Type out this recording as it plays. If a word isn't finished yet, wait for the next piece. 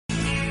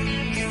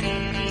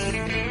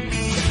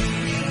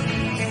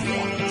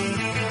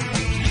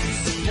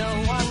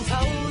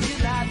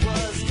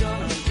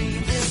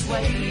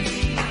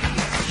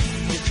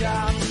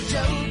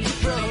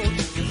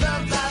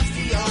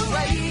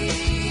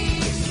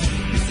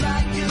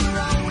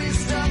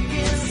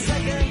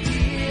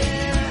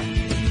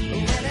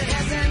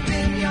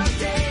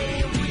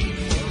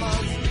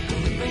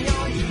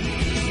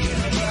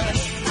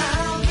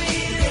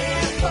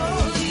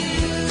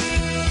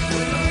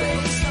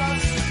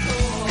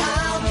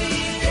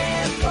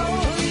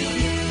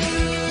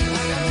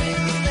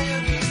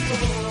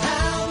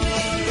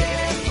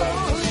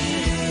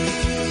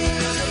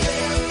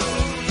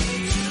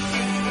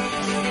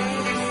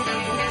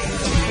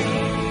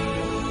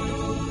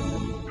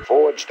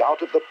forged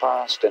out of the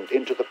past and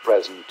into the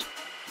present,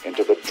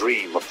 into the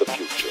dream of the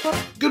future.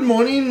 Good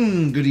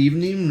morning, good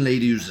evening,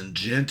 ladies and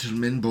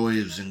gentlemen,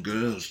 boys and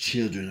girls,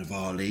 children of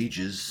all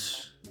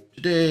ages.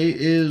 Today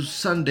is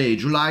Sunday,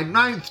 July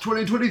 9th,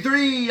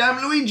 2023.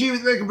 I'm Luigi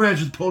with Make a Branch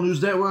with Pole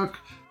News Network.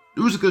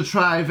 Who's gonna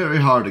try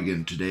very hard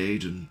again today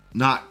to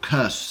not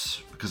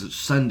cuss, because it's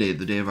Sunday,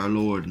 the day of our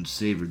Lord and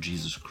Savior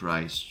Jesus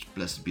Christ.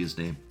 Blessed be his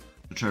name.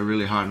 I'll try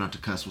really hard not to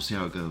cuss. We'll see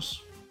how it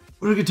goes.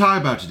 What are we gonna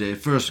talk about today?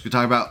 First, we're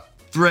gonna talk about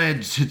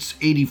Threads. It's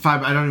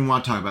 85. I don't even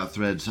want to talk about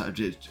Threads. I don't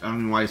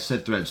even know why I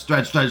said Threads.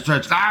 Threads.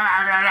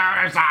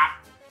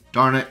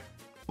 Darn it.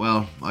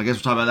 Well, I guess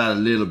we'll talk about that a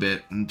little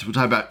bit. And we'll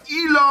talk about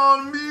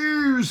Elon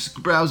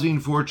Musk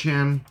browsing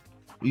 4chan.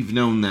 We've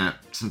known that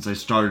since I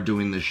started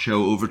doing this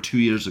show over 2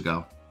 years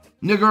ago.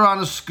 Nigger on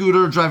a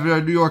scooter driving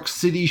around New York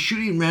City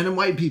shooting random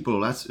white people.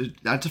 That's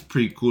a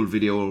pretty cool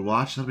video we'll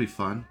watch. That'll be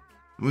fun.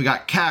 And we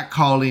got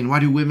catcalling. Why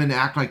do women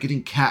act like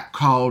getting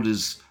catcalled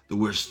is the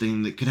worst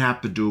thing that could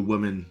happen to a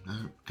woman?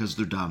 Because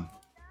they're dumb.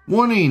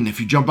 Warning, if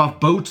you jump off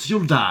boats,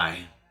 you'll die.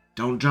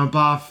 Don't jump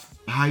off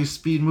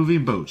high-speed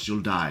moving boats.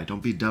 You'll die.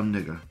 Don't be a dumb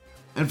nigger.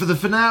 And for the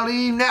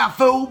finale,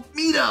 Nafo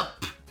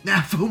Meetup.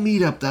 Nafo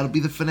Meetup. That'll be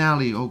the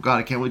finale. Oh, God,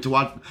 I can't wait to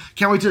watch.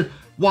 Can't wait to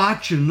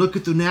watch and look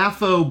at the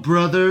Nafo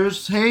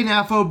brothers. Hey,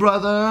 Nafo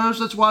brothers.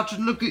 Let's watch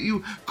and look at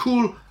you.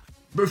 Cool.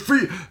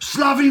 Free.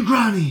 Slava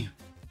Ukraini.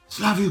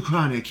 Slava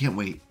Ukraini. I can't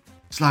wait.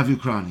 Slava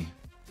Ukraini.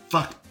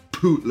 Fuck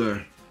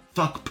Pootler.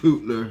 Fuck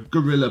Pootler.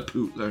 Gorilla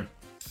Pootler.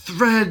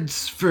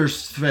 Threads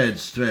first.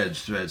 Threads. Who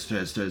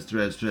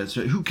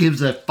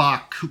gives a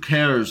fuck? Who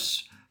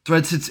cares?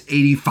 Threads hits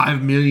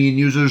 85 million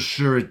users.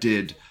 Sure it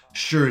did.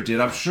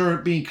 I'm sure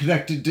it being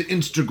connected to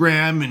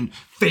Instagram and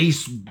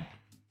Facebook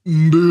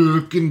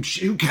and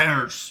who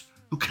cares?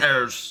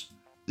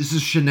 This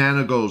is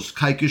shenanigans.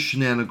 Kaikus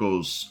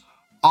shenanigans.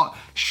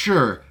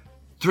 Sure.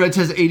 Threads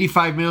has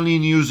 85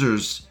 million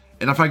users.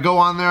 And if I go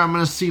on there, I'm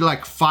going to see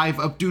like 5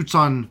 updates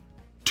on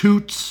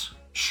toots.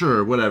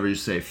 Sure, whatever you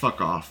say.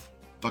 Fuck off.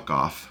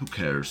 Who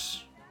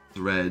cares?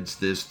 Threads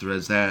this,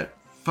 threads that.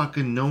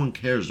 Fucking no one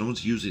cares. No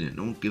one's using it.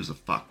 No one gives a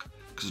fuck.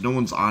 Because no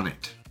one's on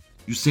it.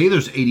 You say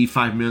there's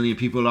 85 million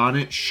people on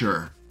it?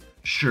 Sure.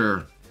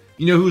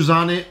 You know who's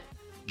on it?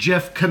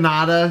 Jeff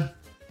Kanata,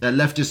 that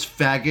leftist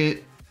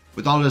faggot,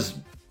 with all his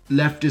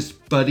leftist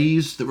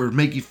buddies that were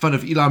making fun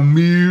of Elon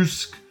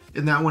Musk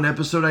in that one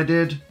episode I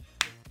did.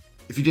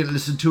 If you didn't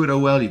listen to it, oh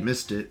well, you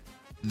missed it.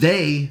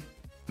 They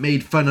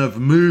made fun of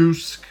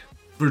Musk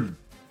for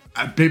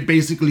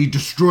basically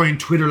destroying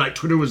Twitter, like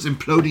Twitter was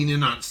imploding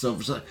in on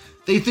itself.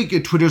 They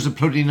think Twitter's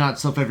imploding on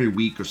itself every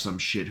week or some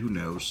shit. Who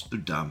knows? They're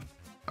dumb.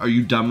 Are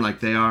you dumb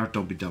like they are?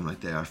 Don't be dumb like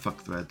they are.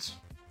 Fuck Threads.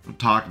 I'm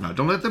talking about.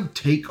 Don't let them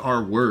take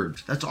our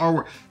words. That's our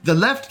word. The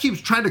left keeps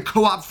trying to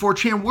co-opt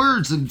 4chan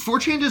words, and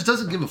 4chan just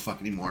doesn't give a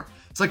fuck anymore.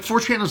 It's like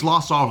 4chan has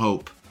lost all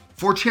hope.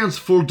 4chan's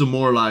full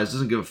demoralized,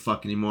 doesn't give a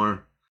fuck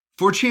anymore.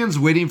 4chan's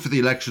waiting for the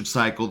election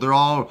cycle.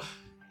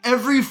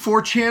 Every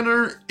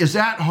 4chaner is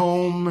at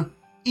home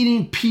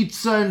eating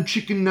pizza and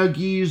chicken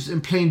nuggies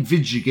and playing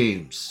video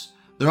games.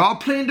 They're all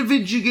playing the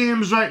video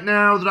games right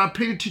now. They're not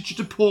paying attention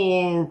to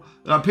Paul.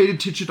 They're not paying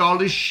attention to all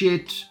this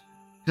shit.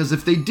 Because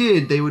if they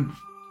did, they would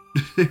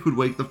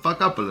wake the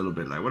fuck up a little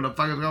bit. Like, what the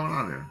fuck is going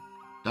on here?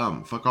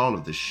 Dumb. Fuck all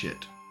of this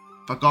shit.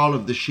 Fuck all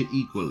of this shit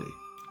equally.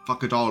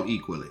 Fuck it all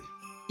equally.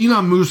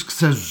 Elon Musk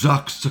says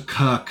Zuck's a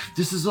cuck.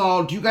 This is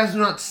all. Do you guys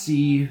not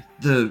see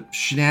the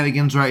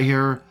shenanigans right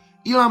here?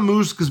 Elon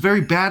Musk is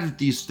very bad at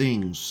these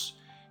things.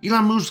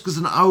 Elon Musk is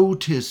an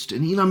autist,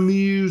 and Elon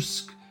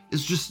Musk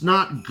is just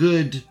not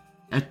good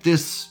at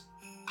this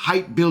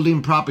hype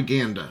building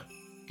propaganda.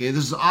 Okay,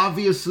 this is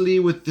obviously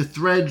with the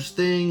Threads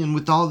thing and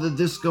with all of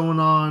this going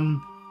on.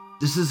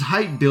 This is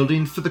hype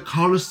building for the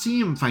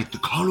Colosseum fight. The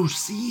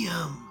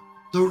Colosseum.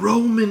 The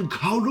Roman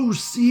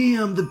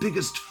Colosseum. The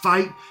biggest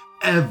fight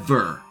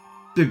ever.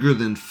 Bigger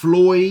than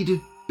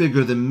Floyd.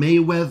 Bigger than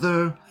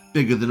Mayweather.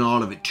 Bigger than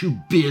all of it. 2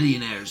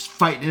 billionaires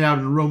fighting it out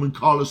in the Roman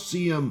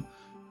Colosseum.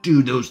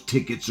 Dude, those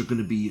tickets are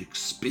going to be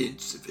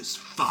expensive as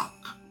fuck.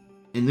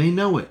 And they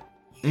know it.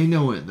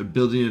 They're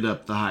building it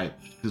up, the hype.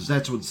 Because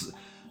that's what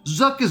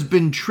Zuck has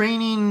been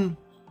training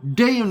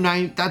day and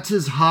night. That's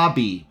his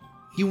hobby.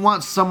 He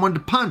wants someone to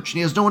punch, and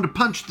he has no one to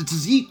punch that's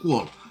his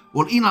equal.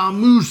 Well, Elon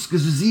Musk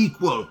is his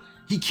equal.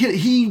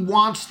 He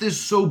wants this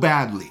so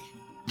badly.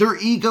 Their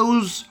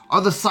egos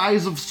are the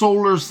size of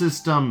solar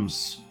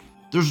systems.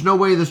 There's no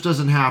way this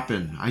doesn't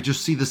happen. I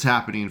just see this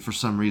happening for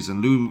some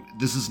reason.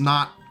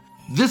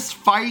 This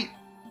fight,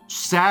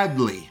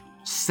 sadly,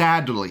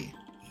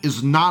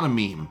 is not a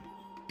meme.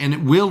 And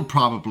it will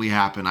probably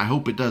happen. I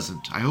hope it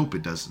doesn't.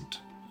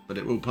 But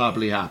it will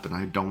probably happen.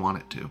 I don't want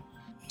it to.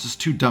 It's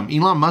just too dumb.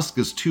 Elon Musk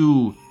is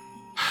a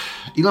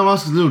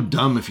little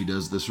dumb if he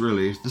does this,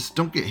 really.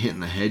 Don't get hit in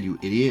the head, you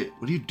idiot.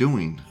 What are you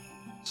doing?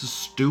 This is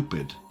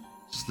stupid.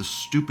 This is the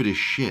stupidest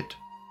shit.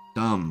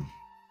 Dumb.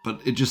 But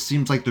it just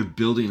seems like they're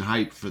building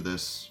hype for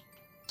this.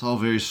 It's all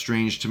very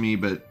strange to me,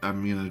 but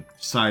I'm gonna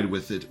side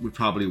with it. It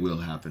probably will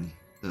happen.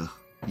 Ugh.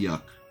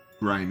 Yuck.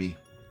 Grimy.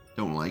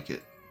 Don't like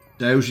it.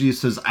 Diogenes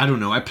says, I don't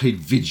know, I played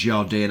Vidya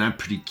all day and I'm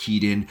pretty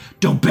keyed in.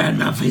 Don't ban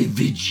my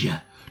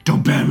Vidya.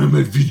 Don't ban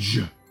my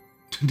Vidya.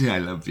 I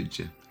love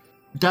Vidya.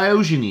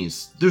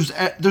 Diogenes,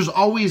 there's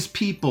always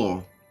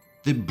people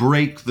that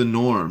break the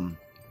norm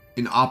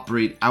and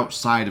operate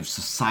outside of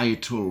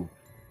societal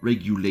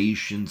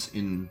regulations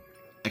and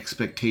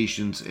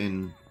expectations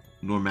and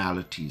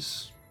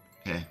normalities.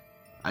 Okay?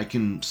 I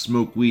can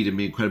smoke weed and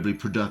be incredibly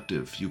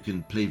productive. You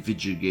can play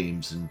video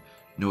games and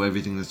know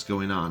everything that's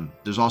going on.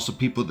 There's also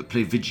people that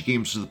play video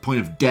games to the point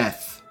of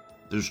death.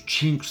 There's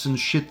chinks and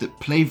shit that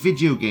play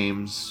video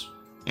games,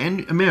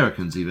 and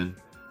Americans even,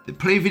 that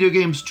play video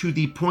games to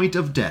the point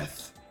of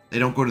death. They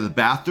don't go to the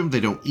bathroom, they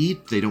don't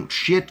eat, they don't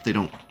shit, they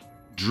don't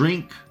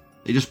drink.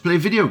 They just play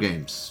video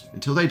games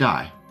until they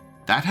die.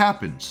 That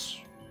happens.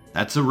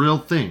 That's a real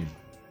thing.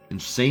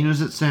 Insane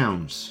as it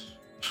sounds.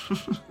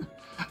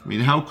 I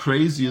mean, how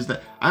crazy is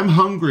that? I'm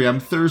hungry, I'm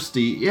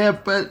thirsty. Yeah,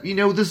 but you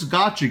know, this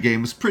gacha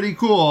game is pretty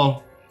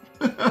cool.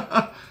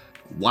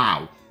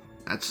 Wow,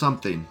 that's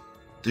something.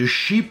 There's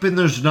sheep and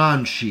there's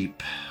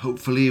non-sheep.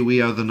 Hopefully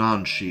we are the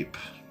non-sheep.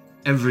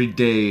 Every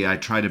day I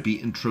try to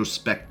be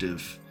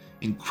introspective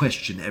and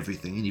question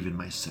everything and even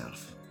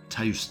myself. It's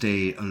how you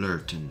stay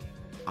alert and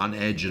on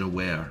edge and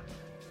aware.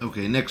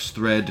 Okay, next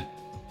thread.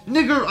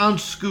 Nigger on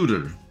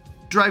scooter.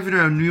 Driving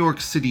around New York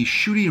City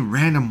shooting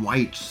random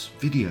whites.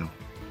 Video.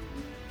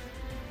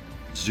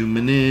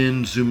 Zooming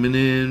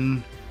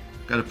in.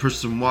 Got a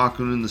person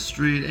walking in the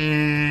street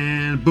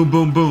and boom,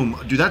 boom, boom.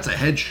 Dude, that's a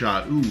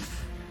headshot.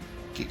 Oof.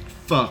 Get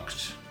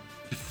fucked.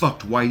 Get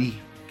fucked, whitey.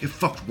 Get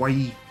fucked,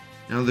 whitey.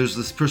 Now there's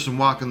this person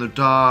walking their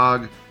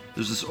dog.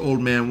 There's this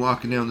old man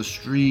walking down the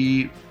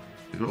street.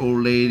 Like an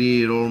old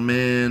lady, an old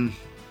man.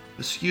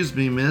 Excuse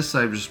me, miss.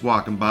 I'm just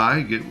walking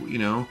by. Get, you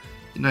know,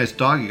 a nice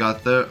dog you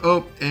got there.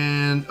 Oh,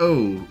 and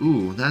oh,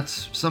 ooh,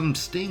 that's some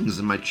stings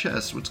in my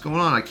chest. What's going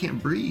on? I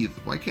can't breathe.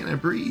 Why can't I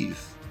breathe?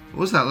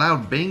 What was that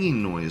loud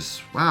banging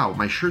noise? Wow,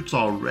 my shirt's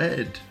all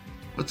red.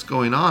 What's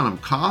going on? I'm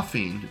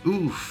coughing.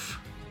 Oof.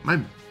 My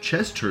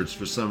chest hurts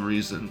for some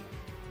reason.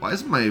 Why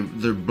is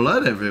there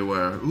blood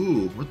everywhere?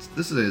 Ooh,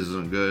 this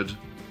isn't good.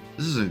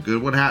 This isn't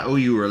good. What happened? Oh,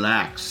 you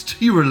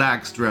relaxed. You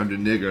relaxed around a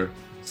nigger.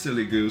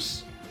 Silly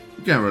goose.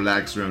 You can't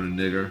relax around a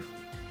nigger.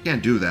 You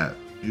can't do that.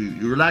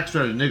 You relax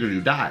around a nigger,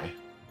 you die.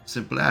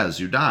 Simple as,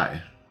 you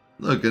die.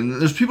 Look, and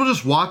there's people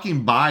just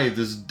walking by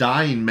this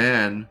dying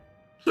man.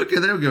 Look, they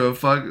don't give a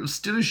fuck.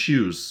 Steal his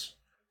shoes.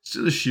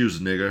 Steal his shoes,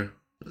 nigger.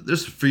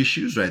 There's some free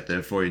shoes right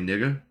there for you,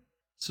 nigger.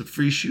 Some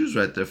free shoes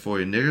right there for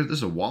you, nigger.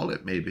 There's a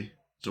wallet, maybe.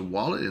 There's a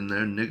wallet in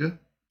there, nigger.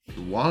 There's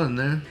a wallet in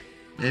there,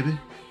 maybe.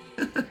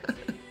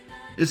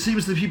 It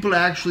seems the people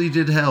actually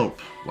did help.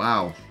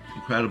 Wow,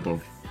 incredible.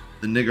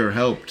 The nigger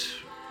helped.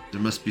 There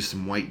must be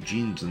some white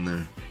jeans in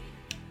there.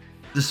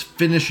 This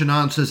Finnish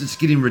Anon says, it's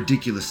getting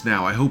ridiculous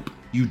now. I hope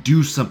you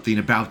do something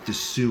about this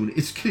soon.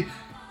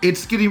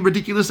 It's getting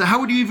ridiculous. How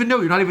would you even know?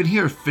 You're not even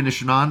here,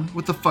 Finnish Anon.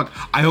 What the fuck?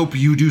 I hope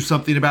you do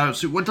something about it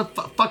soon. What the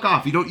fuck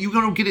off? You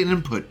don't get an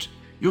input.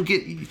 You don't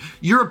get,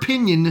 your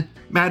opinion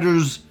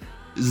matters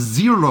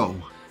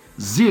zero.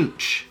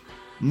 Zilch.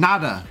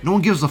 Nada. No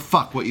one gives a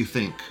fuck what you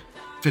think.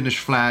 Finnish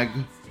flag.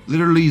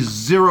 Literally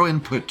zero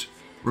input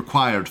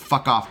required.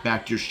 Fuck off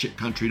back to your shit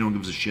country no one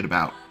gives a shit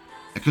about.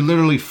 I could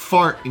literally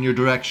fart in your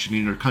direction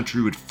and your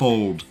country would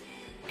fold.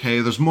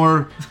 Okay, there's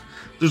more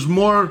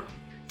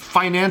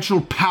financial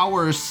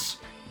powers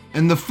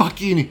in the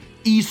fucking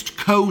East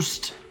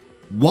Coast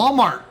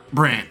Walmart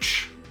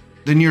branch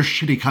than your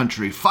shitty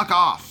country. Fuck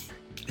off.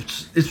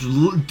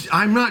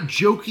 I'm not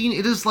joking.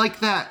 It is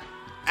like that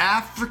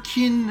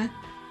African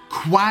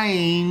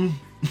quine.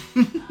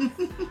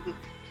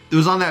 It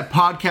was on that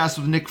podcast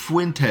with Nick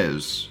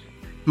Fuentes,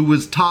 who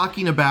was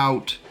talking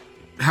about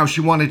how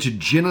she wanted to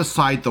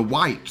genocide the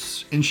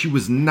whites, and she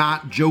was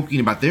not joking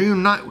about. They're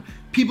not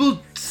people.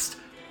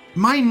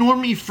 My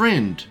normie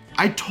friend,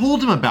 I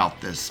told him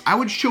about this. I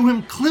would show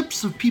him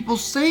clips of people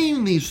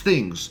saying these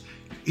things.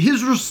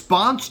 His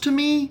response to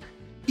me,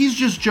 he's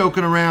just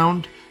joking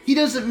around. He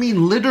doesn't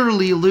mean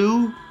literally,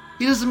 Lou.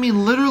 He doesn't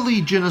mean literally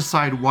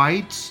genocide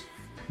whites.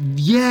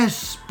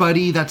 Yes,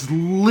 buddy, that's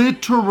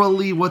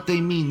literally what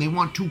they mean. They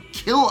want to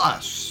kill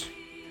us.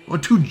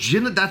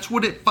 That's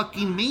what it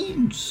fucking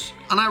means.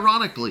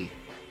 Unironically,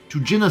 to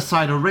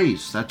genocide a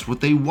race. That's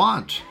what they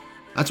want.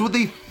 That's what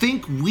they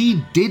think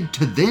we did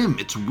to them.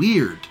 It's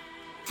weird.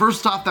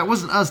 First off, that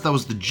wasn't us, that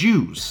was the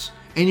Jews.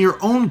 And your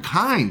own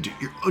kind.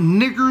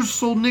 Niggers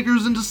sold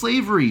niggers into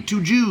slavery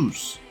to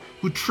Jews.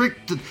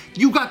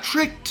 You got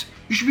tricked.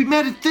 You should be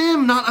mad at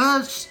them, not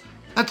us.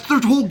 That's their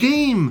whole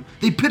game.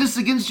 They pit us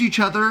against each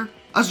other.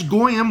 Us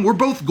Goyim, we're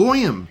both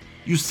Goyim.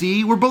 You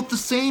see, we're both the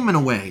same in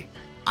a way.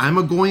 I'm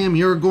a Goyim,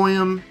 you're a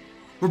Goyim.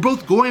 We're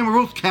both Goyim,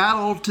 we're both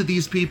cattle to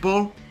these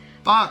people.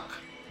 Fuck,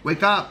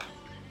 wake up.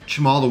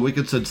 Jamal the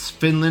Wicked said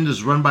Finland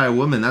is run by a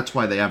woman, that's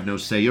why they have no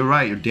say. You're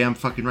right, you're damn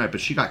fucking right, but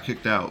she got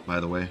kicked out,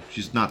 by the way.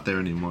 She's not there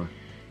anymore.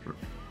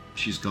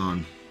 She's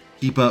gone.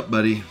 Keep up,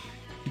 buddy.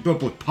 Keep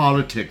up with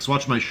politics.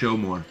 Watch my show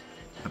more.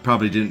 I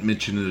probably didn't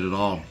mention it at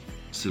all.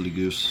 Silly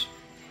goose.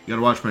 You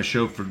gotta watch my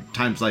show for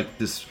times like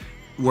this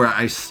where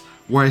I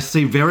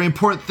say very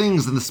important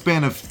things in the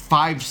span of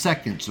 5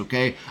 seconds,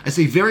 okay? I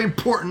say very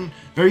important,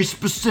 very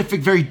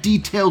specific, very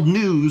detailed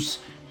news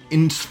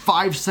in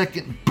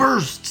 5-second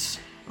bursts,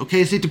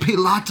 okay? So you have to pay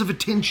lots of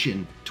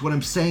attention to what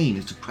I'm saying.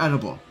 It's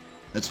incredible.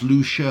 That's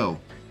Lou's show.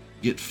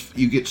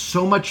 You get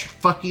so much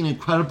fucking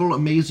incredible,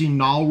 amazing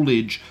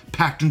knowledge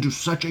packed into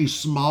such a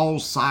small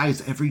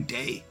size every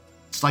day.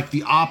 It's like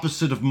the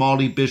opposite of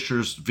Molly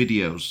Bisher's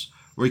videos,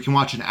 where you can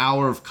watch an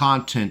hour of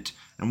content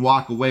and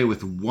walk away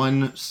with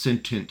 1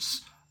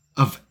 sentence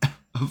of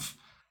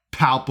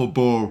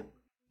palpable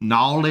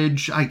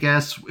knowledge, I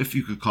guess, if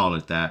you could call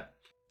it that.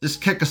 This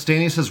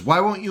Kekistani says, why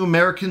won't you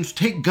Americans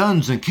take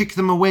guns and kick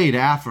them away to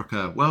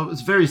Africa? Well,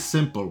 it's very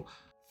simple.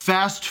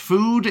 Fast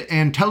food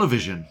and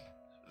television.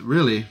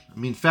 Really, I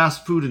mean,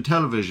 fast food and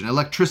television,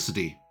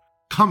 electricity,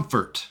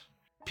 comfort.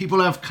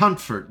 People have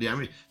comfort. I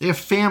mean, they have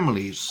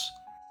families.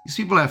 These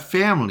people have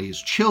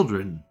families,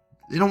 children.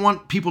 They don't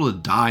want people to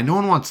die. No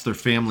one wants their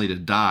family to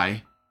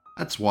die.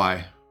 That's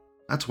why.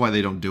 That's why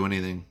they don't do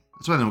anything.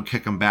 That's why they don't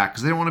kick them back,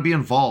 because they don't want to be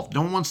involved.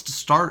 No one wants to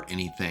start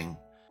anything.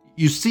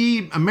 You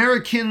see,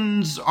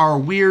 Americans are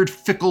weird,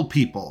 fickle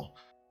people.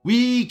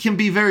 We can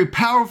be very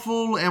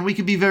powerful and we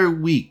can be very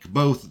weak,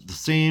 both at the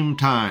same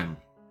time.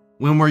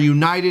 When we're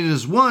united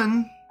as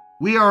one,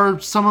 we are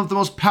some of the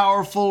most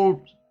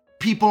powerful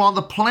people on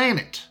the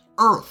planet,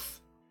 Earth.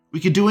 We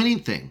could do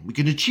anything. We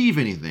could achieve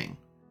anything.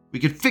 We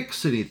could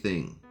fix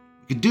anything.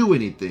 We could do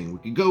anything. We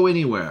could go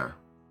anywhere.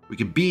 We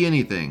could be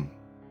anything.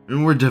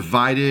 When we're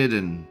divided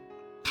and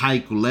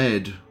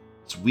tight-led,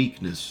 it's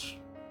weakness.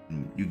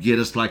 And you get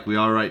us like we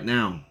are right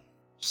now.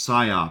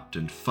 Psyoped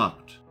and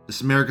fucked.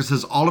 This America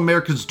says all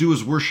Americans do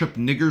is worship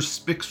niggers,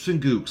 spicks,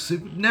 and gooks.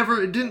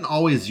 It didn't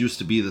always used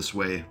to be this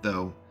way,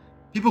 though.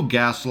 People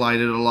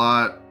gaslighted a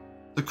lot.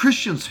 The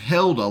Christians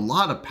held a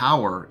lot of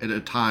power at a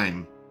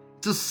time.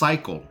 It's a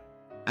cycle.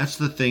 That's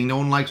the thing. No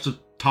one likes to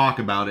talk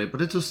about it,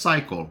 but it's a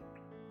cycle.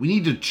 We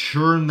need to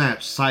churn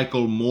that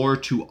cycle more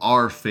to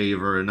our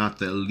favor and not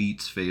the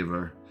elite's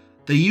favor.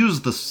 They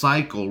use the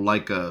cycle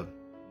like a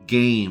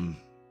game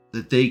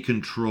that they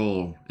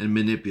control and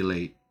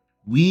manipulate.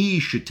 We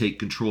should take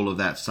control of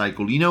that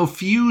cycle. You know,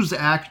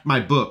 my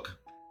book,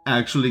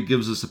 actually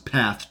gives us a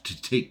path to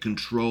take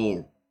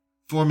control.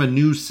 Form a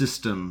new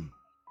system,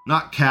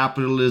 not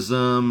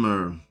capitalism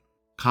or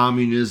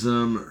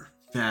communism or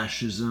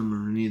fascism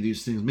or any of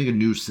these things. Make a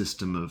new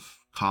system of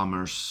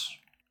commerce,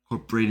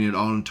 incorporating it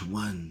all into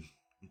one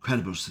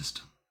incredible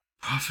system.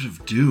 Prophet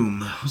of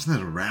Doom, wasn't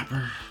that a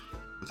rapper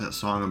with that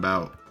song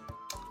about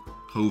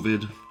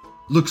COVID?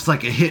 Looks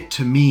like a hit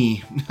to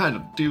me.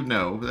 I do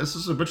know. This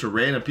is a bunch of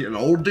random people.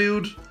 An old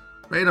dude?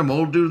 Random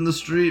old dude in the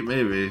street?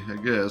 Maybe, I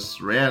guess.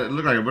 It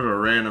looked like a bunch of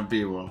random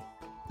people.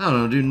 I don't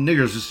know, dude.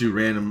 Niggers just do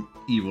random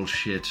evil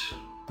shit.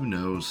 Who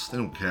knows? They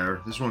don't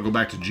care. They just want to go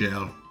back to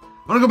jail.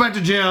 I want to go back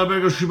to jail. I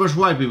better go shoot a bunch of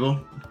white people.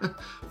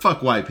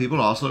 Fuck white people.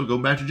 Also, go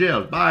back to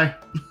jail. Bye.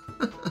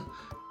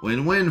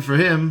 Win-win for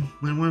him.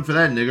 Win-win for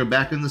that nigger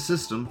back in the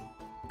system.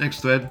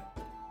 Next thread.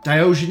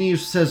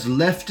 Diogenes says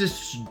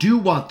leftists do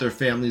want their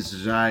families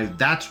to die.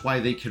 That's why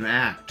they can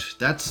act.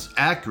 That's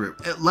accurate.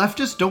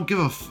 Leftists don't give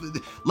a...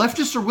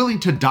 Leftists are willing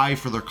to die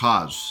for their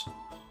cause.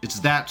 It's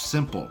that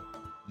simple.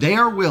 They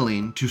are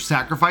willing to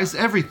sacrifice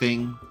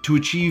everything to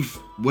achieve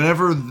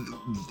whatever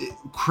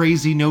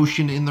crazy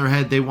notion in their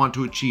head they want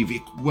to achieve,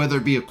 whether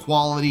it be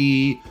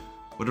equality,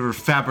 whatever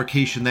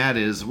fabrication that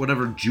is,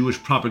 whatever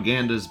Jewish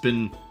propaganda has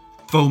been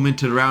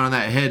fomented around in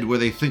that head where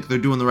they think they're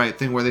doing the right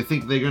thing, where they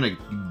think they're going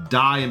to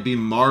die and be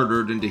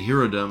martyred into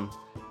herodom.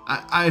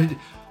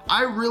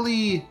 I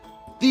really...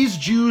 These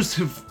Jews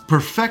have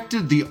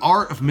perfected the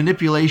art of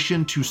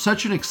manipulation to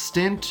such an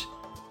extent.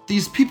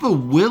 These people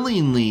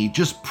willingly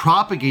just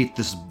propagate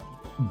this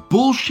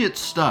bullshit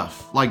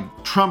stuff, like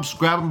Trump's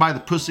grab him by the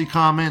pussy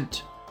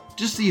comment.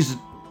 Just these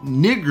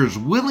niggers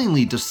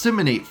willingly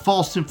disseminate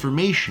false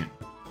information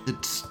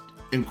that's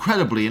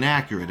incredibly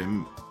inaccurate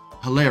and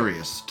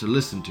hilarious to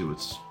listen to.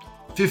 It's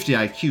 50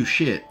 IQ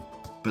shit,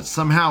 but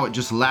somehow it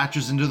just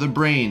latches into the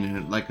brain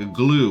and like a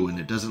glue, and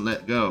it doesn't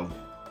let go.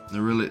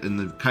 And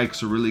the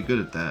kikes are really good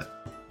at that.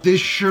 This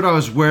shirt I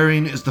was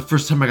wearing is the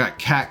first time I got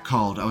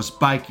catcalled. I was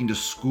biking to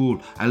school.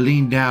 I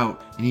leaned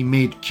out and he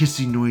made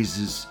kissing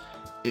noises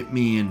at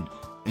me and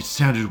it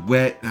sounded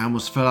wet and I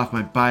almost fell off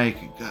my bike.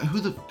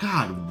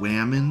 God,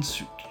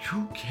 Whammons?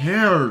 Who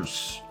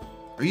cares?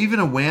 Are you even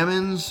a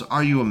Whammons?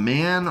 Are you a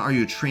man? Are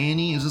you a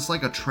tranny? Is this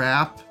like a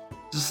trap?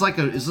 Is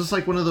this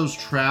like one of those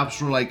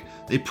traps where like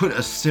they put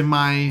a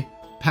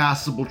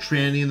semi-passable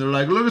tranny and they're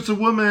like, look, it's a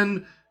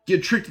woman.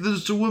 Get tricked that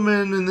it's a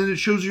woman, and then it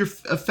shows you're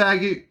a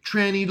faggot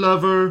tranny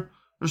lover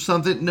or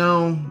something.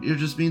 No, it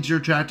just means you're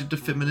attracted to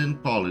feminine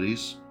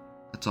qualities.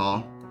 That's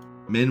all.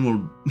 Men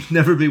will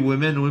never be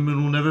women,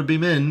 women will never be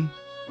men.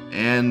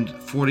 And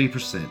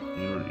 40%,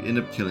 you end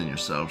up killing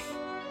yourself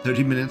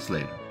 30 minutes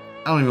later.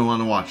 I don't even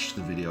want to watch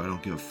the video. I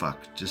don't give a fuck.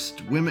 Just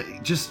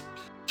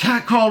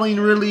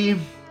catcalling, really.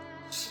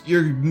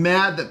 You're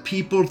mad that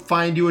people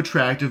find you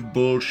attractive.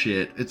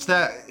 Bullshit. It's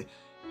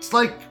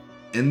like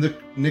in the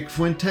Nick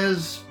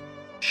Fuentes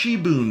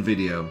Shibun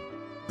video.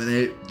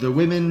 The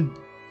women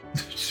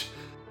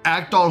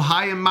act all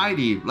high and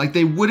mighty, like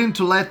they wouldn't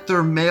let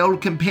their male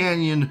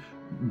companion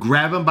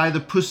grab them by the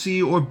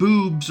pussy or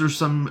boobs or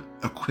some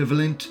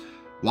equivalent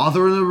while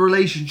they're in a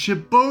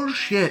relationship.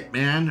 Bullshit,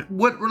 man.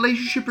 What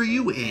relationship are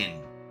you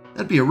in?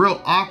 That'd be a real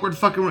awkward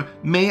fucking...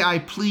 May I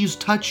please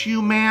touch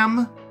you,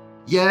 ma'am?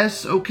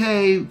 Yes,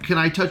 okay. Can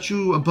I touch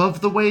you above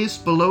the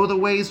waist, below the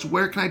waist?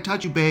 Where can I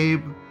touch you,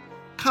 babe?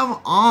 Come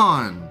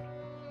on,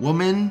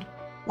 woman.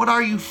 What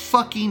are you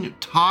fucking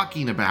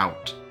talking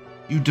about?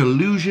 You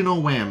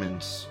delusional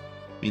whammons.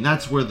 I mean,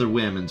 that's where the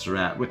whammons are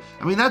at.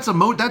 I mean, that's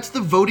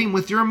the voting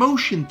with your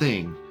emotion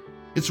thing.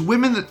 It's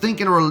women that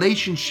think in a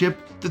relationship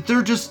that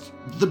they're just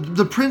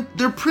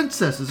they're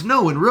princesses.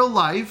 No, in real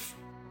life,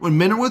 when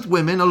men are with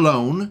women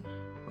alone,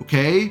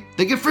 okay,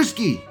 they get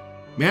frisky.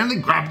 Man, they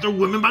grab their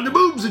women by the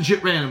boobs and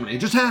shit randomly. It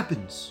just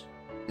happens.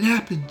 It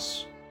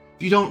happens.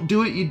 If you don't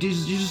do it, you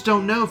just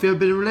don't know if you haven't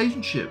been in a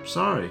relationship.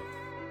 Sorry.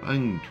 I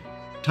can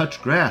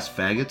touch grass,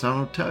 faggots. I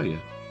don't tell you.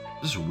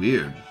 This is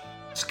weird.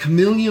 It's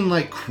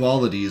chameleon-like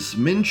qualities.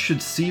 Men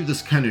should see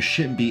this kind of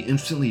shit and be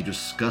instantly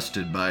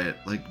disgusted by it,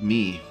 like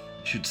me.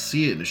 They should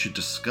see it and it should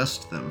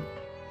disgust them.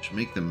 It should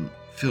make them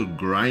feel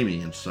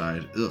grimy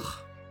inside. Ugh.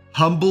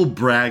 Humble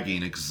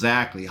bragging,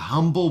 exactly.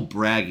 Humble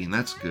bragging,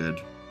 that's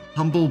good.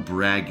 Humble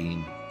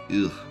bragging.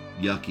 Ugh.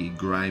 Yucky,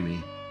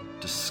 grimy,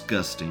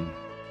 disgusting.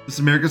 This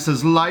America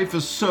says, life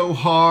is so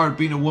hard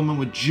being a woman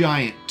with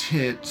giant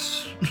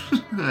tits.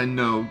 I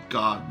know,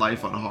 God,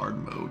 life on hard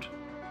mode.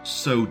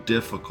 So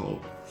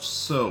difficult.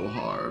 So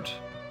hard.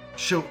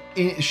 Show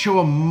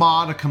a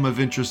modicum of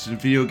interest in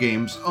video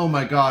games. Oh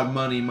my God,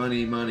 money,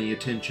 money, money,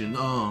 attention.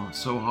 Oh, it's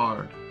so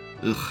hard.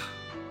 Ugh.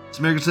 This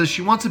America says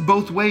she wants it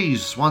both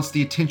ways. Wants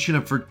the attention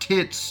of her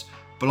tits,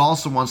 but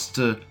also wants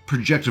to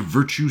project a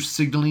virtue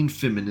signaling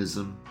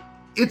feminism.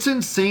 It's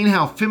insane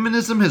how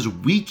feminism has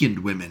weakened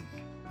women.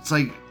 It's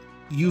like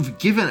you've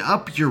given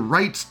up your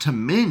rights to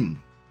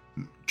men.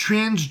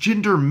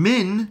 Transgender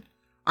men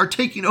are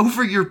taking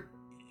over your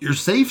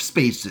safe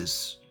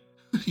spaces.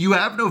 You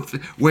have no...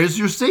 Where's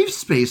your safe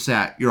space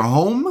at? Your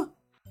home?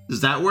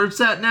 Is that where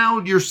it's at now?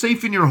 You're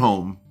safe in your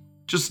home.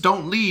 Just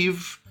don't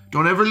leave.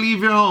 Don't ever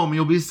leave your home.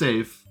 You'll be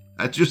safe.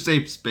 That's your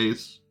safe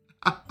space.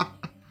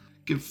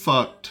 Get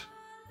fucked.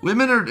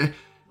 Women are...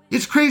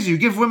 It's crazy. You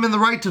give women the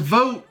right to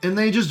vote, and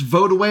they just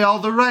vote away all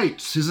the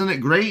rights. Isn't it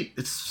great?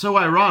 It's so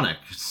ironic.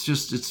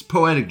 It's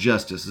poetic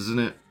justice, isn't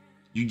it?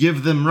 You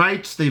give them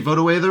rights, they vote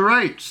away the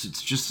rights.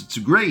 It's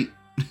great.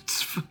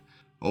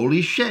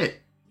 Holy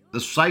shit. The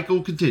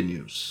cycle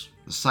continues.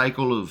 The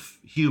cycle of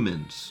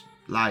humans,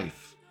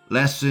 life,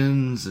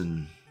 lessons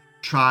and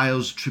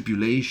trials,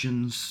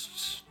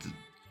 tribulations,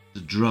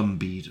 the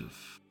drumbeat of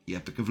the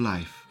epic of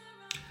life.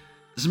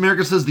 This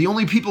America says the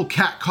only people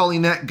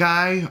catcalling that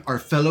guy are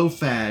fellow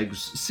fags.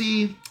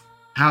 See,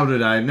 how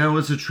did I know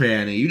it's a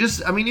tranny?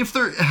 If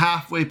they're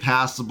halfway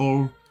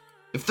passable,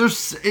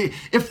 this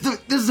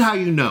is how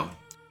you know.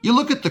 You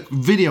look at the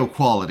video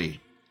quality.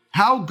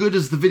 How good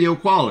is the video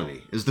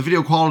quality? Is the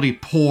video quality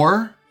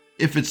poor?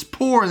 If it's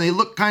poor and they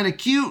look kind of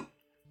cute,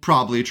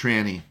 probably a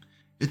tranny.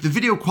 If the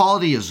video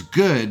quality is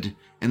good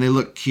and they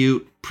look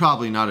cute,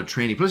 probably not a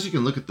tranny. Plus you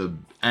can look at the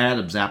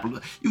Adam's apple.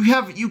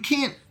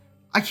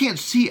 I can't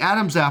see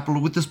Adam's apple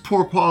with this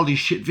poor quality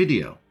shit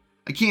video.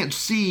 I can't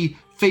see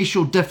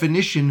facial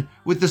definition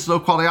with this low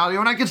quality audio,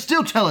 and I can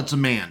still tell it's a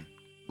man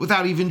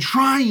without even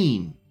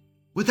trying.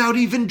 Without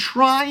even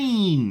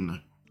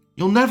trying.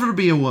 You'll never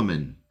be a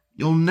woman.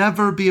 You'll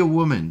never be a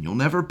woman. You'll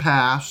never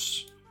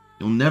pass.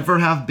 You'll never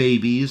have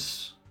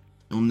babies.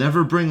 You'll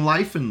never bring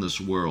life in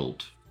this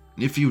world.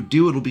 And if you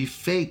do, it'll be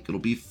fake. It'll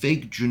be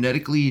fake,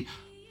 genetically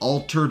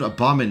altered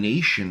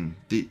abomination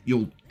that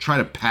you'll try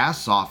to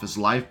pass off as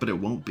life, but it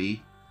won't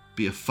be.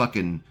 Be a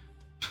fucking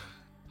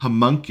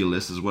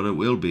homunculus is what it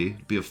will be.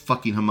 Be a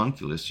fucking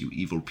homunculus, you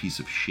evil piece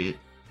of shit.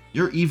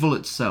 You're evil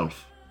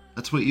itself.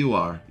 That's what you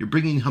are. You're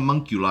bringing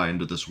homunculi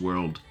into this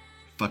world.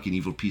 Fucking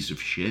evil piece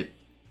of shit.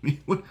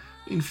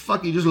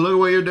 Fucking just look at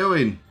what you're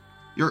doing.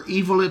 You're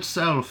evil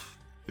itself.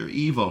 You're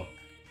evil.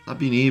 Stop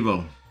being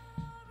evil.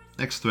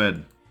 Next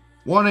thread.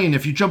 Warning,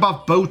 if you jump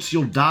off boats,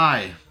 you'll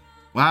die.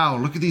 Wow,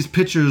 look at these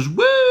pictures.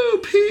 Woo,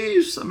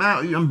 peace. I'm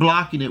out. I'm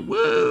blocking it.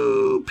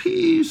 Woo,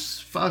 peace.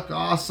 Fuck,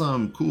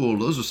 awesome. Cool.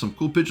 Those are some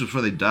cool pictures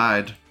before they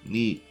died.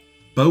 Neat.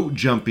 Boat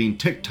jumping,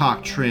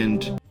 TikTok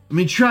trend. I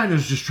mean,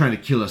 China's just trying to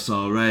kill us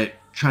all, right?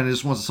 China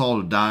just wants us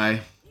all to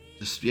die.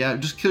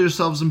 Just kill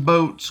yourselves in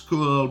boats.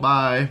 Cool,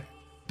 bye.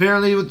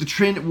 Apparently with the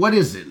trend, what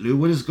is it, Lou?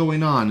 What is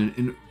going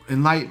on?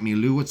 Enlighten me,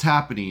 Lou. What's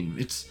happening?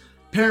 It's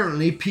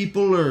apparently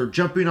people are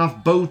jumping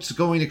off boats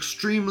going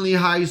extremely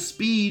high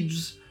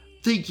speeds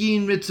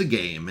thinking it's a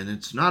game, and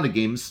it's not a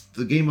game. It's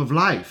the game of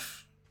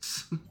life.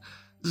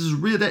 This is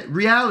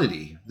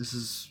reality. This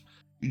is,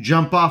 you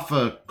jump off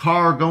a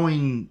car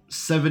going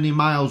 70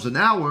 miles an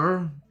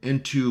hour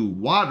into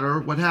water.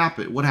 What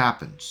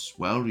happens?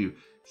 Well,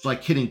 it's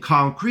like hitting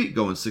concrete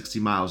going 60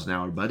 miles an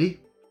hour, buddy.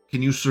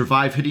 Can you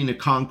survive hitting a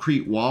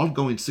concrete wall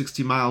going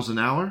 60 miles an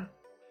hour?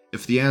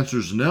 If the answer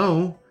is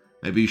no,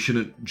 Maybe you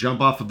shouldn't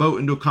jump off a boat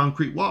into a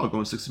concrete wall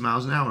going 60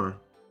 miles an hour.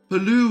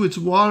 But Lou, it's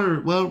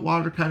water. Well,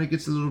 water kind of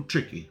gets a little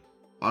tricky.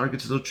 Water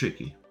gets a little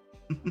tricky.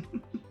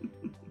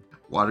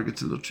 Water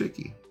gets a little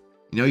tricky.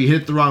 You know, you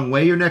hit it the wrong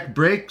way, your neck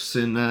breaks,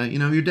 and, you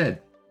know, you're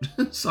dead.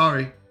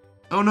 Sorry.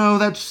 Oh no,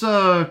 that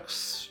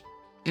sucks.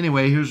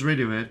 Anyway, here's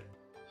Radiohead.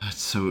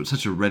 That's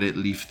such a Reddit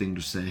leaf thing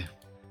to say.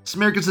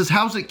 Samarican says,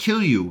 how's it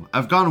kill you?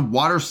 I've gone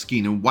water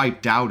skiing and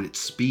wiped out at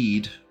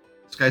speed.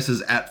 This guy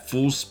says at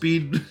full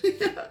speed.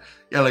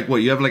 Yeah, like what?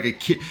 You have like a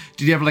kid?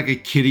 Did you have like a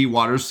kiddie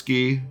water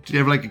ski? Did you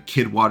have like a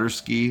kid water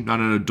ski? Not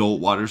an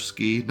adult water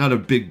ski? Not a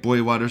big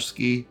boy water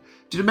ski?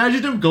 Did you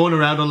imagine him going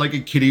around on like a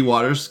kiddie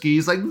water ski?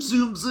 He's like,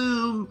 zoom,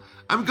 zoom.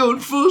 I'm going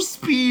full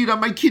speed on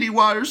my kiddie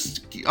water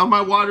ski, on my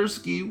water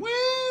ski. Woo!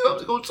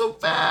 I'm going so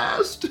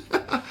fast.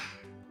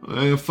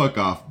 Fuck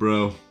off,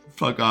 bro.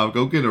 Fuck off.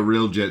 Go get a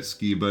real jet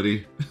ski,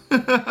 buddy.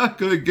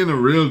 Go get a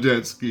real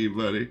jet ski,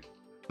 buddy.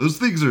 Those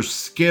things are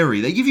scary.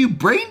 They give you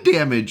brain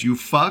damage, you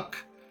fuck.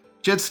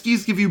 Jet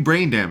skis give you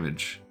brain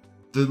damage.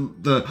 The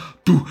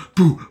boo,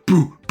 boo,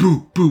 boo,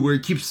 boo, boo, where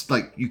it keeps,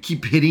 like, you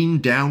keep hitting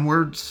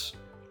downwards.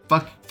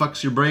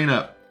 Fucks your brain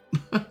up.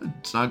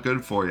 It's not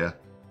good for you.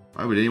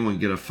 Why would anyone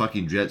get a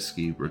fucking jet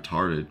ski?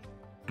 Retarded.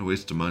 What a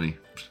waste of money.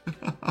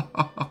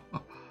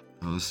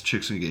 Oh, this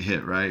chick's gonna get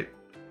hit, right?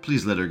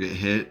 Please let her get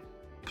hit.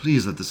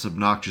 Please let this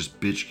obnoxious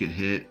bitch get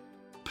hit.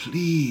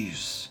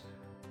 Please.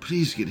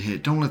 Please get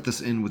hit. Don't let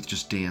this end with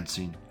just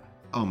dancing.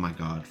 Oh my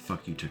god.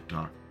 Fuck you,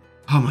 TikTok.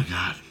 Oh my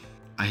god.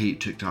 I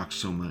hate TikTok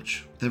so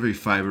much. With every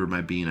fiber of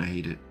my being, I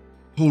hate it.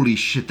 Holy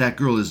shit, that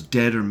girl is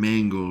dead or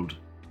mangled.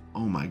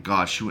 Oh my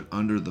god, she went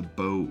under the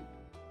boat.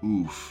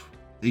 Oof.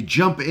 They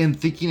jump in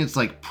thinking it's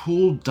like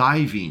pool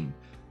diving.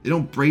 They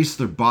don't brace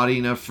their body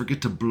enough,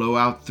 forget to blow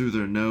out through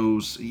their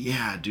nose.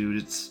 Yeah,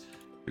 dude,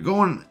 you're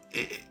going...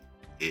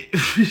 dude,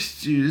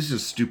 this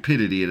is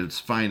stupidity at its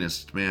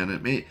finest,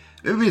 man. Maybe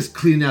it's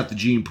cleaning out the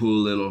gene pool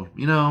a little,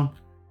 you know?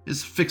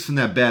 It's fixing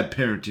that bad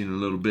parenting a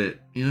little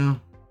bit, you know?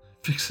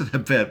 Fixing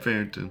that bad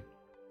parenting.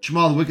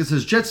 Jamal the Wicked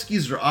says, jet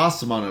skis are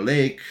awesome on a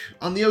lake.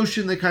 On the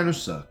ocean, they kind of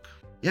suck.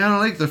 Yeah, on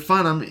a lake, they're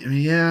fun. I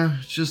mean, yeah,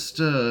 it's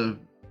just,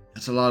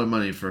 it's a lot of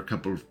money for a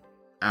couple of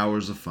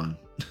hours of fun.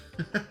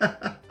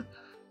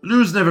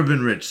 Lou's never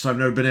been rich, so I've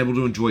never been able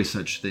to enjoy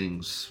such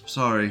things.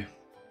 Sorry.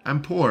 I'm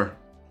poor.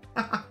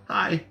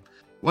 Hi.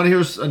 Want to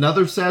hear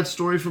another sad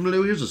story from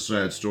Lou? Here's a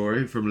sad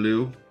story from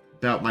Lou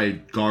about my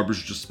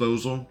garbage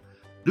disposal.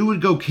 Lou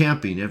would go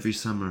camping every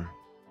summer,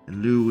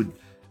 and Lou would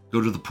go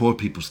to the poor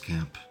people's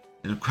camp.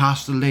 And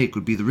across the lake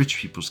would be the rich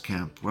people's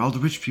camp, where all the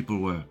rich people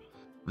were.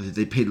 Where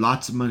they paid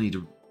lots of money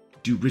to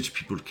do rich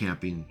people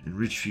camping and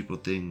rich people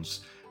things.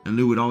 And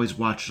Lou would always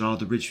watch all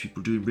the rich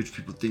people doing rich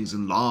people things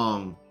and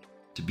long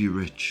to be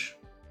rich.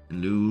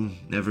 And Lou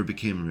never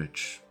became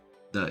rich.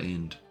 The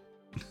end.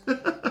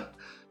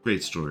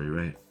 Great story,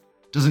 right?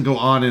 Doesn't go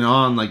on and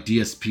on like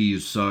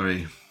DSPs,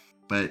 sorry.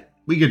 But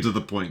we get to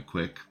the point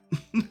quick.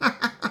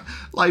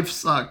 Life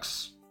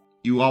sucks.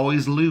 You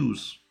always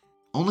lose.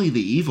 Only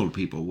the evil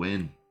people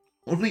win.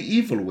 Only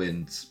evil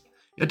wins.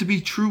 You have to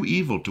be true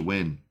evil to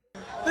win.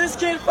 This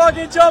kid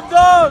fucking jumped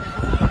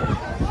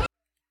off!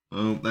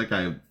 Oh, that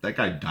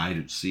guy died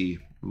at sea.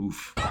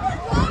 Oof.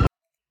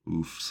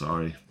 Oof,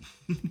 sorry.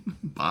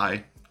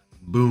 Bye.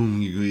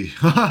 Boom, you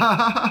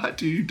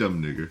dude, you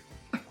dumb nigger.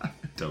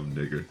 Dumb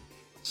nigger.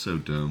 So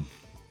dumb.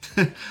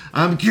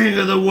 I'm king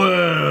of the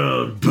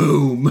world!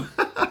 Boom!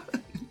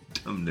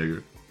 Dumb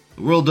nigger.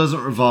 The world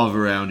doesn't revolve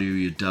around you,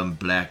 you dumb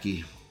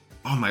blackie.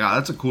 Oh my god,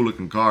 that's a cool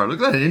looking car.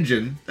 Look at that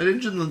engine. That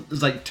engine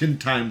is like 10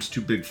 times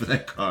too big for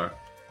that car.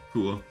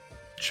 Cool.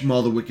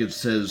 Jamal the Wicked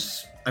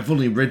says, I've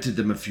only rented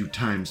them a few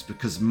times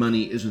because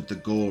money isn't the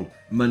goal.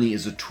 Money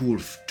is a tool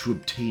to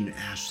obtain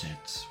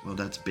assets. Well,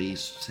 that's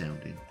base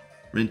sounding.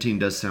 Renting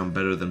does sound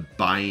better than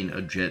buying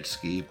a jet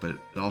ski, but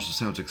it also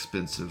sounds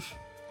expensive.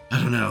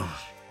 I don't know.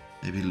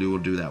 Maybe Lou will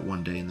do that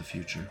one day in the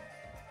future.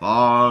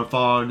 Far,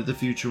 far into the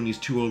future when he's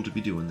too old to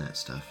be doing that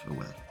stuff. Oh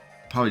well.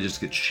 Probably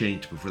just get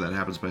shanked before that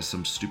happens by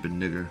some stupid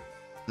nigger.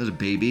 Is that a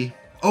baby?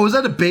 Oh, is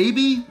that a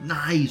baby?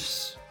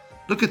 Nice.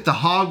 Look at the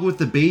hog with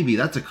the baby.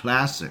 That's a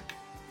classic.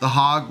 The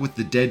hog with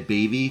the dead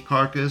baby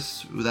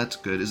carcass. Ooh, that's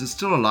good. Is it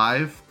still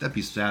alive? That'd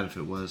be sad if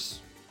it was.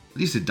 At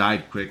least it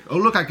died quick. Oh,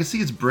 look, I can see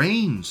its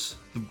brains.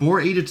 The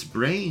boar ate its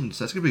brains.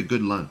 That's going to be a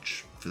good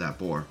lunch for that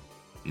boar.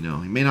 You know,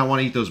 he may not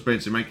want to eat those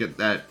brains. He might get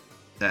that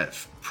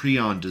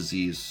prion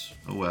disease.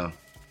 Oh, well.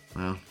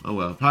 Well, oh,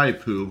 well. Probably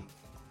poo.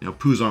 You know,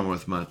 poos aren't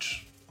worth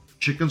much.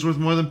 Chickens worth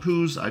more than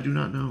poos? I do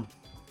not know.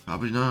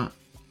 Probably not.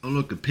 Oh,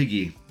 look, a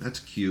piggy. That's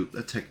cute.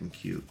 That's heckin'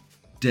 cute.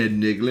 Dead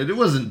Niglet. It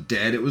wasn't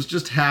dead. It was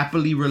just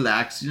happily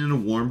relaxing in a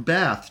warm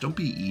bath. Don't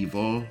be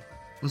evil.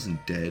 It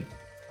wasn't dead.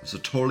 It was a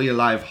totally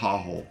alive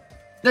hawhole.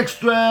 Next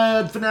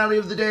thread, finale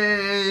of the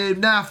day.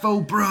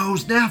 Nafo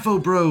Bros.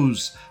 Nafo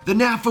Bros. The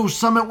Nafo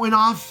summit went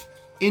off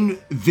in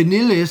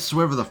Vanillis,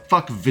 wherever the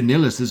fuck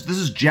Vanillis is. This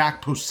is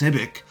Jack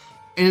Posebic.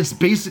 And it's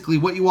basically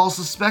what you all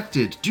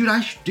suspected. Dude,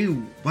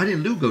 why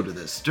didn't Lou go to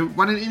this?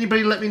 Why didn't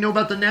anybody let me know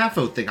about the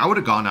Nafo thing? I would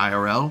have gone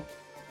IRL.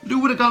 Lou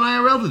would have gone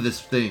IRL to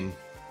this thing.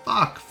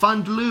 Fuck,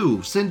 fund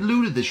Lou. Send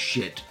Lou to this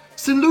shit.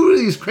 Send Lou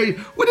to these crazy...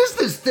 What is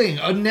this thing?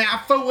 A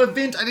Nafo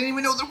event? I didn't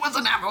even know there was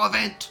a Nafo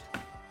event.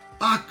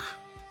 Fuck.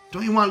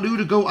 Don't you want Lou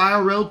to go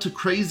IRL to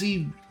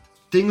crazy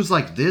things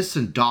like this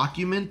and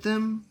document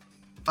them?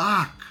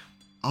 Fuck.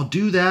 I'll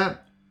do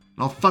that.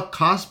 I'll fuck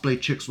cosplay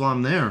chicks while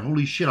I'm there.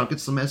 Holy shit, I'll get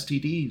some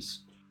STDs.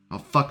 I'll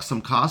fuck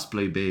some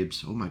cosplay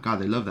babes. Oh my god,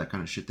 they love that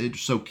kind of shit. They're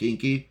so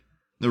kinky.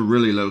 They're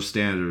really low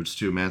standards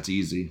too, man. It's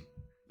easy.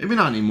 Maybe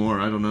not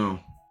anymore. I don't know.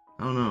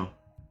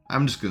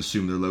 I'm just gonna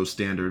assume they're low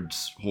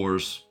standards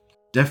whores.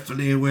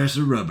 Definitely wears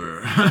a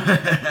rubber.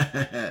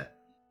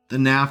 The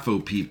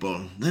Nafo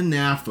people. The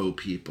Nafo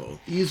people.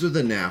 These are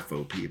the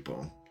Nafo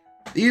people.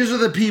 These are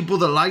the people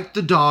that like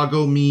the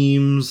doggo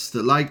memes,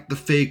 that like the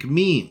fake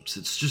memes.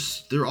 It's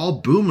just, they're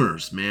all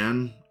boomers,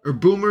 man. Are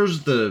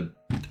boomers the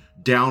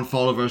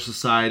downfall of our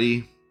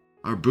society?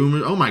 Are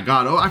boomers? Oh my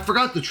god. Oh, I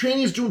forgot the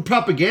tranny's doing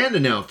propaganda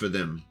now for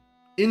them.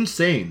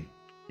 Insane.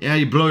 Yeah,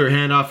 you blow your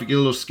hand off, you get a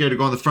little scared to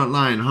go on the front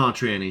line, huh,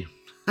 tranny?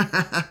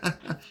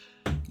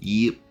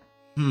 Yep.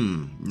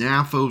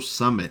 Nafo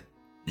Summit.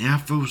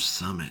 Nafo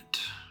Summit.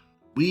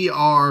 We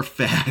are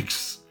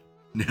fags.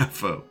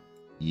 Nafo.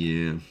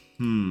 Yeah.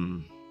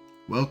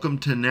 Welcome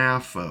to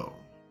Nafo.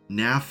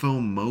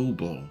 Nafo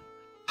Mobile.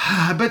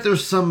 I bet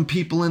there's some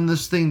people in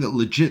this thing that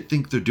legit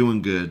think they're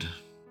doing good.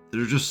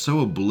 They're just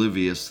so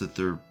oblivious that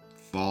they're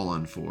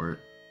falling for it.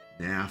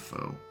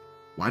 Nafo.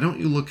 Why don't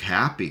you look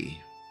happy?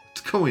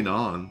 What's going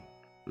on?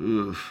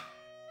 Ugh.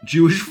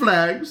 Jewish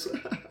flags?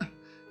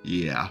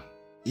 Yeah.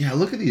 Yeah,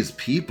 look at these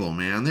people,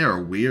 man. They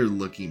are weird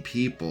looking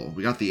people.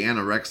 We got the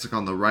anorexic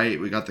on the right,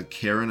 we got the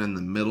Karen in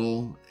the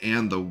middle,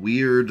 and the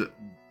weird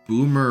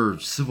boomer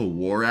Civil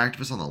War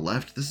activist on the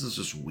left. This is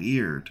just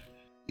weird.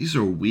 These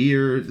are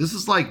weird. This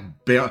is like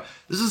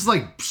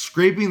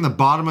scraping the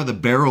bottom of the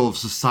barrel of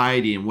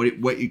society and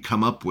what you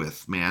come up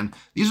with, man.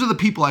 These are the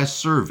people I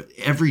serve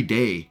every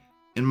day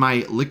in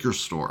my liquor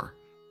store.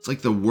 It's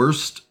like the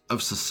worst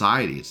of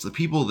society. It's the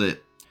people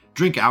that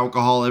drink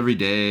alcohol every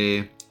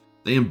day.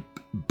 They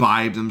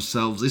imbibe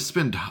themselves. They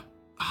spend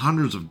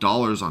hundreds of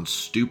dollars on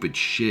stupid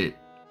shit.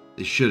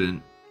 They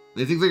shouldn't.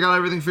 They think they got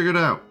everything figured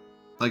out.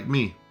 Like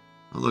me.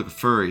 Oh, look, a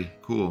furry.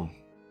 Cool.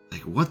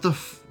 Like,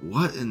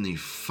 what in the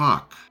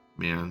fuck,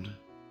 man?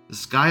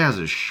 This guy has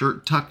his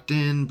shirt tucked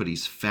in, but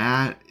he's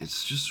fat.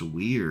 It's just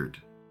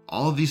weird.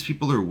 All of these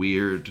people are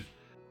weird.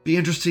 Be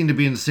interesting to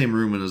be in the same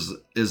room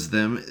as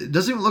them. It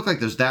doesn't even look like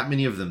there's that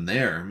many of them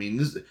there. I mean,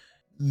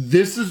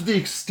 this is the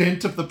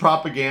extent of the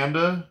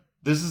propaganda.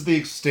 This is the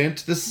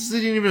extent. This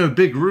isn't even a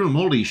big room.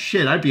 Holy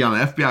shit. I'd be on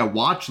an FBI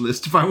watch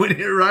list if I went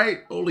here, right?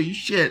 Holy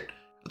shit.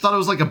 I thought it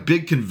was like a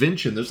big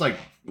convention. There's like,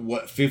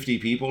 what, 50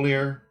 people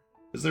here?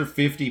 Is there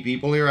 50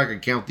 people here? I can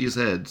count these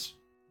heads.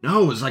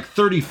 No, it's like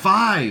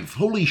 35.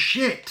 Holy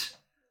shit.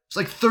 It's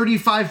like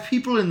 35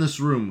 people in this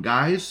room,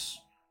 guys.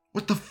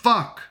 What the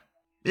fuck?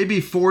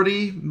 Maybe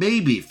 40,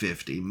 maybe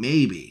 50,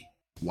 maybe.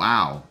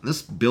 Wow.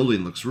 This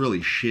building looks really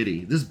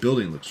shitty. This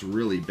building looks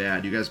really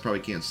bad. You guys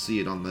probably can't see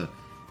it on the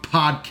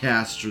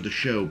podcast or the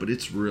show, but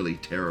it's really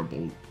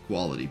terrible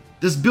quality.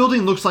 This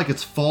building looks like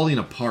it's falling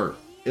apart.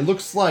 It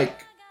looks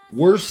like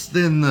worse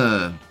than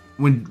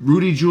when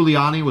Rudy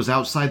Giuliani was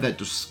outside that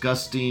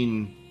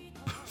disgusting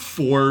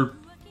Four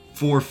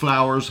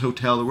Flowers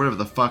hotel or whatever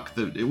the fuck.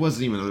 It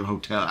wasn't even a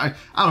hotel. I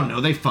don't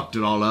know. They fucked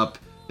it all up.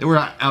 They were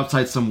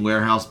outside some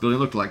warehouse building.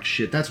 It looked like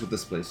shit. That's what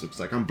this place looks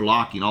like. I'm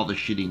blocking all the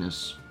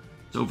shittiness.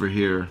 It's over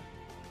here.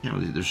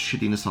 There's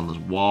shittiness on this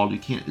wall. You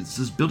can't.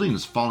 This building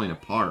is falling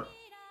apart.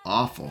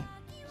 Awful.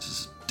 This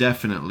is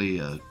definitely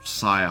a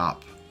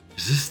psyop.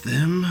 Is this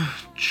them?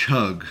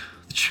 Chug.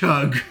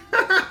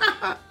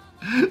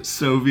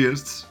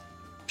 Soviets.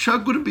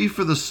 Chug wouldn't be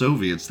for the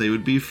Soviets. They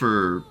would be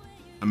for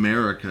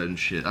America and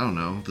shit. I don't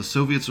know. The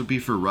Soviets would be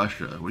for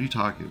Russia. What are you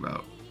talking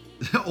about?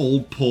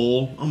 Old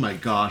Pole. Oh my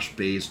gosh,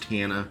 based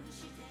Hannah.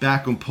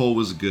 Back when Pole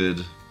was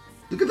good.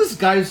 Look at this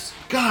guy's...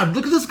 God,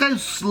 look at this guy's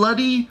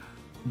slutty,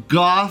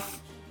 goth,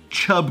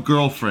 chub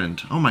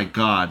girlfriend. Oh my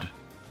god.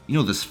 You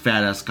know this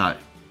fat ass got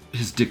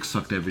his dick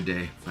sucked every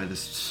day by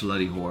this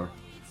slutty whore.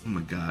 Oh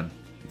my god.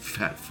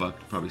 Fat fuck.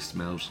 Probably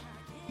smells.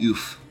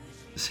 Oof.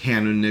 This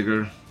Hannah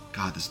nigger.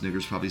 God, this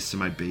nigger's probably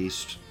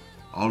semi-based.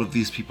 All of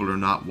these people are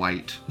not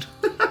white.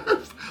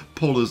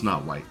 Pola's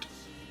not white.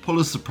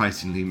 Pola's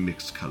surprisingly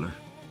mixed color.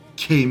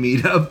 K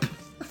meetup.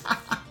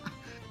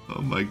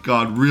 Oh my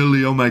god,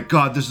 really? Oh my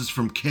god, this is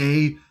from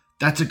K?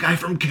 That's a guy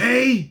from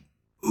K?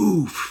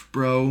 Oof,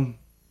 bro.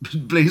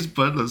 Blaze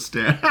Bloodless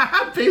stan.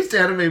 Based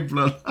anime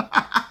blood.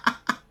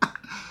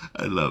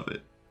 I love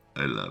it.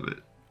 I love it.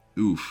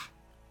 Oof.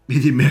 May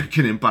the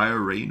American Empire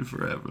reign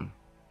forever.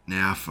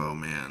 Nafo,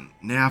 man.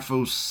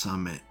 Nafo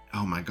Summit.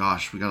 Oh my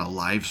gosh, we got a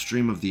live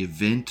stream of the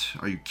event.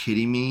 Are you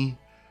kidding me?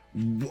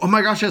 Oh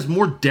my gosh, it has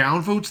more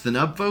downvotes than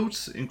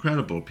upvotes?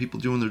 Incredible. People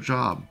doing their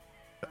job.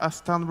 As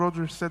Stan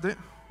Rogers said it,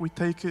 we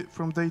take it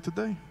from day to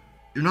day.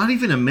 You're not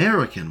even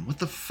American. What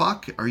the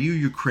fuck? Are you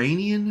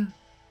Ukrainian?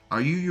 Are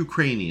you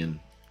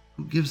Ukrainian?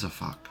 Who gives a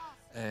fuck?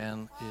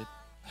 And it...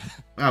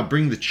 Wow,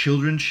 bring the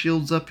children's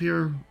shields up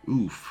here?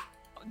 Oof.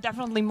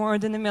 definitely more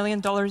than $1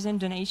 million in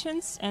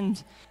donations,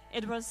 and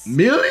it was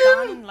 $1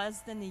 done in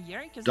less than a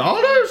year.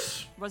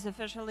 Dollars? Was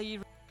officially...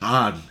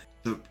 God,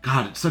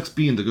 it sucks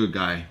being the good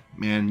guy.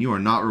 Man, you are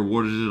not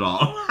rewarded at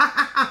all.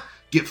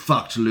 Get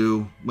fucked,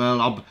 Lou.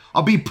 Well,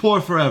 I'll be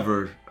poor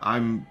forever.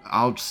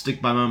 I'll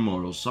stick by my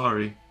morals.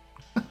 Sorry.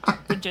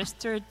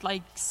 Registered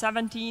like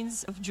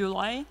 17th of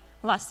July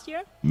last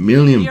year. $1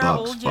 million We are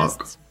all fuck.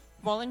 just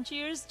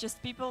volunteers,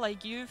 just people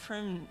like you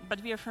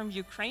but we are from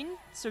Ukraine,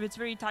 so it's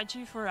very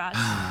touchy for us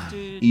to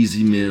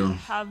Easy meal.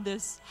 have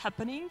this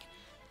happening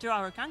to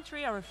our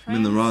country, our friends, I'm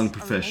in the wrong our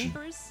profession.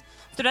 neighbors.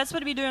 So that's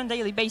what we do on a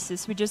daily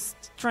basis. We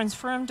just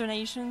transform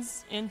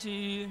donations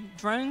into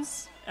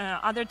drones,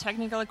 other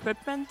technical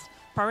equipment,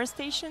 power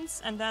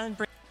stations, and then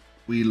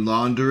We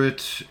launder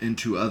it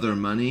into other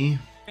money.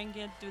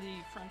 bring it to the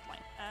front line.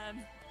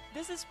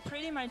 This is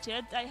pretty much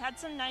it. I had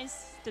some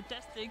nice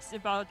statistics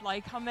about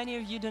like how many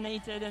of you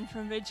donated and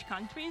from which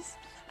countries.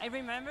 I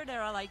remember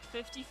there are like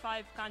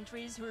 55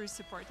 countries who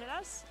supported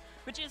us,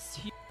 which is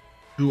huge.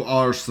 Who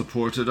are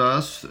supported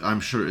us.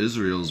 I'm sure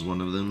Israel's one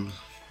of them.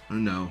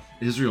 No,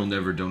 Israel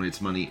never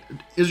donates money.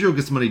 Israel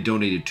gets money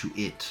donated to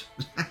it.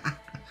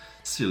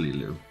 Silly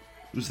Lou.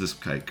 Who's this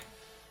kike?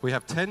 We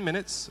have 10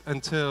 minutes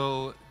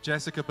until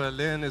Jessica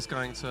Berlin is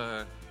going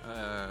to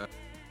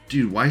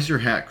Dude, why is your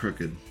hat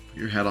crooked?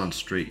 Your hat on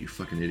straight, you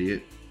fucking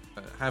idiot.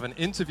 have an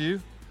interview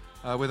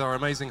with our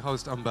amazing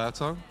host,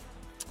 Umberto.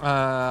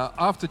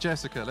 After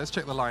Jessica, let's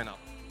check the lineup.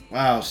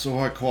 Wow, so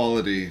high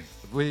quality.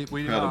 We are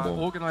Incredible.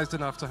 organized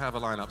enough to have a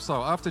lineup.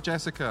 So after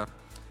Jessica,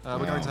 we're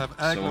going to have so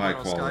high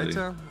Agnew quality.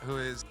 Skaita, who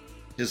is...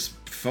 His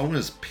phone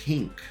is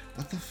pink.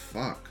 What the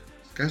fuck?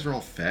 These guys are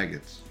all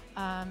faggots.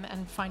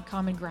 And find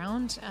common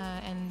ground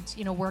and,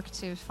 work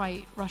to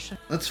fight Russia.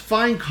 Let's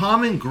find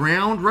common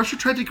ground. Russia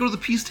tried to go to the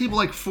peace table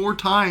like 4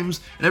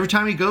 times, and every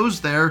time he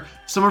goes there,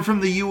 someone from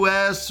the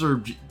US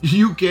or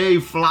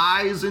UK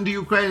flies into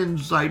Ukraine and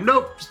is like,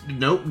 nope,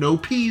 no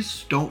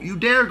peace. Don't you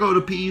dare go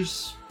to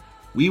peace.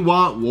 We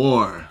want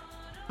war.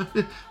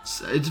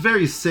 It's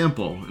very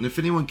simple, and if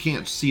anyone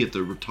can't see it,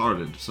 they're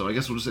retarded. So I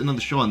guess we'll just end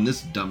the show on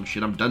this dumb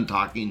shit. I'm done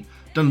talking,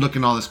 done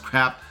looking at all this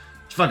crap.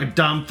 It's fucking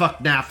dumb. Fuck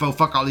Nafo.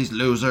 Fuck all these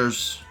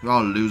losers. They're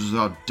all losers.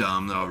 They're all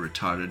dumb. They're all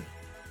retarded.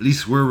 At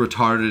least we're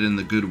retarded in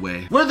the good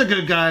way. We're the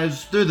good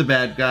guys. They're the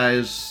bad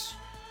guys.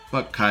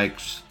 Fuck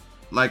kikes.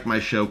 Like my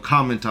show.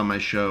 Comment on my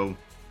show.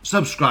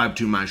 Subscribe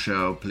to my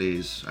show,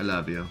 please. I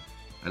love you.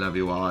 I love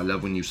you all. I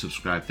love when you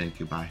subscribe. Thank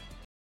you. Bye.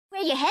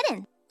 Where you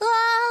heading?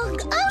 I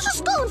was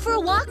just going for a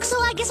walk, so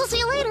I guess I'll see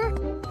you later.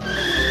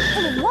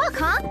 A walk,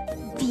 huh?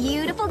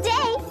 Beautiful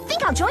day.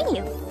 Think I'll join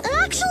you.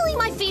 Actually,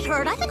 my feet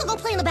hurt. I think I'll go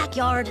play in the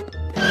backyard.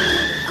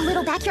 A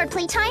little backyard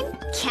playtime?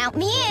 Count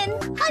me in.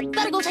 I'd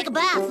better go take a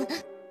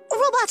bath.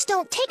 Robots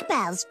don't take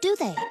baths, do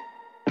they?